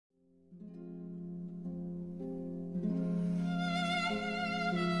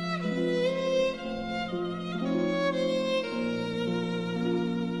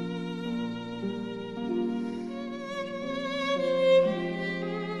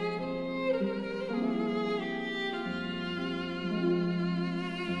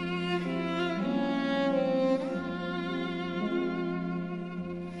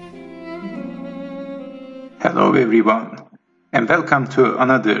Hello everyone, and welcome to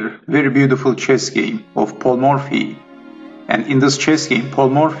another very beautiful chess game of Paul Morphy. And in this chess game, Paul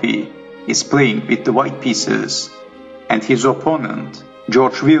Morphy is playing with the white pieces, and his opponent,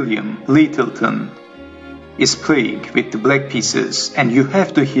 George William Lyttelton, is playing with the black pieces. And you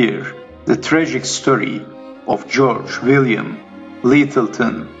have to hear the tragic story of George William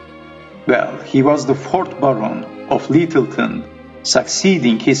Lyttelton. Well, he was the fourth Baron of Lyttelton,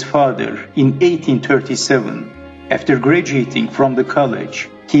 succeeding his father in 1837. After graduating from the college,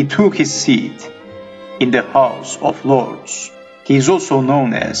 he took his seat in the House of Lords. He is also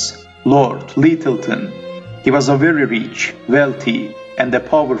known as Lord Lyttelton. He was a very rich, wealthy, and a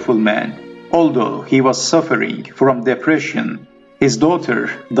powerful man. Although he was suffering from depression, his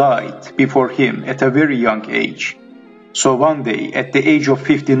daughter died before him at a very young age. So one day, at the age of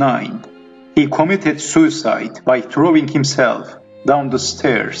 59, he committed suicide by throwing himself down the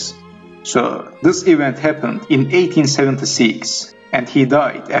stairs. So this event happened in 1876, and he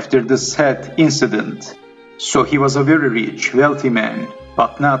died after this sad incident. So he was a very rich, wealthy man,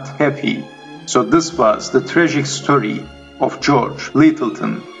 but not happy. So this was the tragic story of George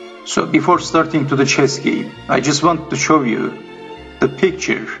Lyttelton. So before starting to the chess game, I just want to show you the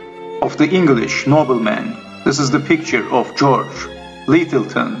picture of the English nobleman. This is the picture of George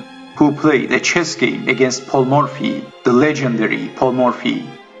Lyttelton, who played a chess game against Paul Morphy, the legendary Paul Morphy,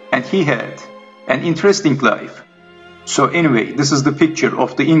 and he had an interesting life. So anyway, this is the picture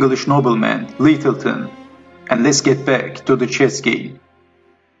of the English nobleman Lyttelton, and let's get back to the chess game.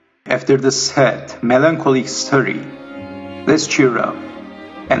 After this sad, melancholic story, let's cheer up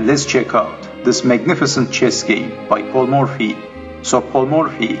and let's check out this magnificent chess game by Paul Morphy. So Paul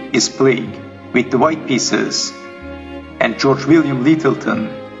Morphy is playing with the white pieces, and George William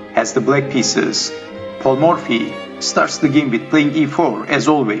Lyttelton has the black pieces. Paul Morphy starts the game with playing e4 as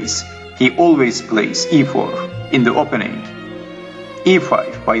always. He always plays e4 in the opening.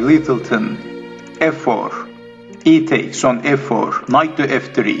 e5 by Lyttelton, f4, e takes on f4, knight to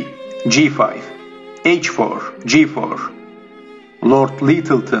f3, g5, h4, g4. Lord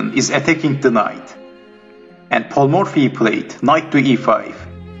Lyttelton is attacking the knight, and Paul Morphy played knight to e5,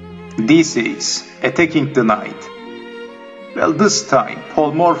 d6, attacking the knight. Well, this time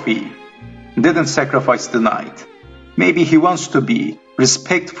Paul Morphy didn't sacrifice the knight. Maybe he wants to be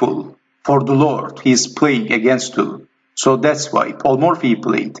respectful for the lord he is playing against to. So that's why Paul Morphy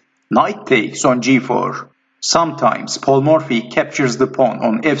played knight takes on g4. Sometimes Paul Morphy captures the pawn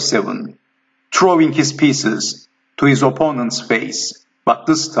on f7, throwing his pieces to his opponent's face. But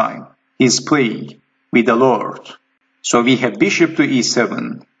this time he is playing with a lord. So we have bishop to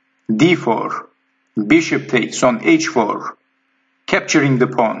e7, d4, bishop takes on h4, capturing the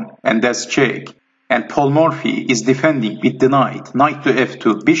pawn, and that's check. And Paul Morphy is defending with the knight, knight to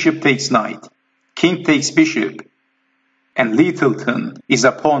f2, bishop takes knight, king takes bishop, and Lyttelton is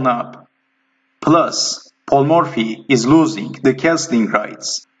a pawn up. Plus, Paul Morphy is losing the castling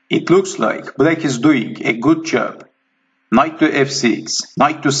rights. It looks like black is doing a good job. Knight to f6,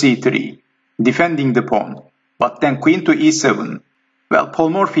 knight to c3, defending the pawn, but then queen to e7. Well, Paul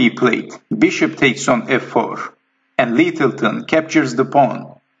Morphy played bishop takes on f4, and Lyttelton captures the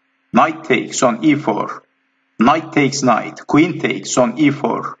pawn. Knight takes on e4, knight takes knight, queen takes on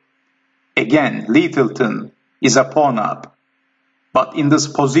e4. Again, Lyttelton is a pawn up. But in this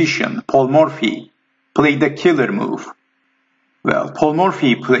position, Paul Morphy played a killer move. Well, Paul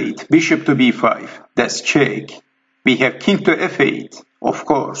Morphy played bishop to b5, that's check. We have king to f8, of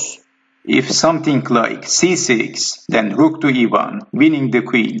course. If something like c6, then rook to e1, winning the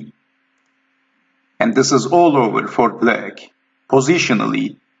queen. And this is all over for black,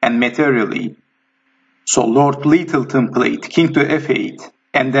 positionally and materially. So Lord Lyttelton played king to f8,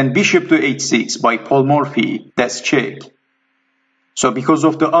 and then bishop to h6 by Paul Morphy, that's check. So because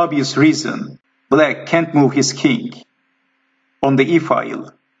of the obvious reason, black can't move his king on the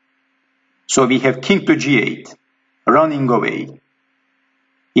e-file. So we have king to g8, running away.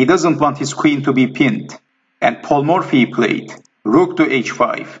 He doesn't want his queen to be pinned, and Paul Morphy played rook to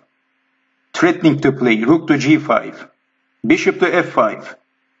h5, threatening to play rook to g5, bishop to f5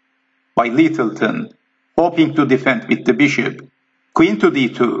 by Lyttelton, hoping to defend with the bishop, queen to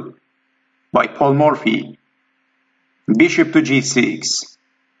d2 by Paul Morphy, bishop to g6.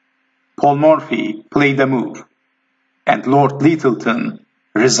 Paul Morphy played a move, and Lord Lyttelton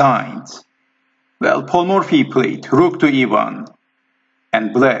resigned. Well, Paul Morphy played rook to e1,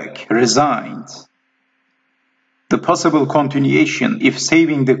 and black resigned. The possible continuation, if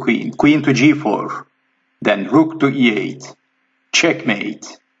saving the queen, queen to g4, then rook to e8,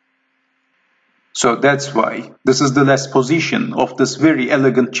 checkmate. So that's why this is the last position of this very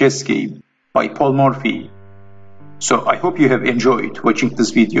elegant chess game by Paul Morphy. So I hope you have enjoyed watching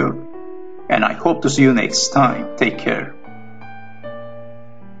this video, and I hope to see you next time. Take care.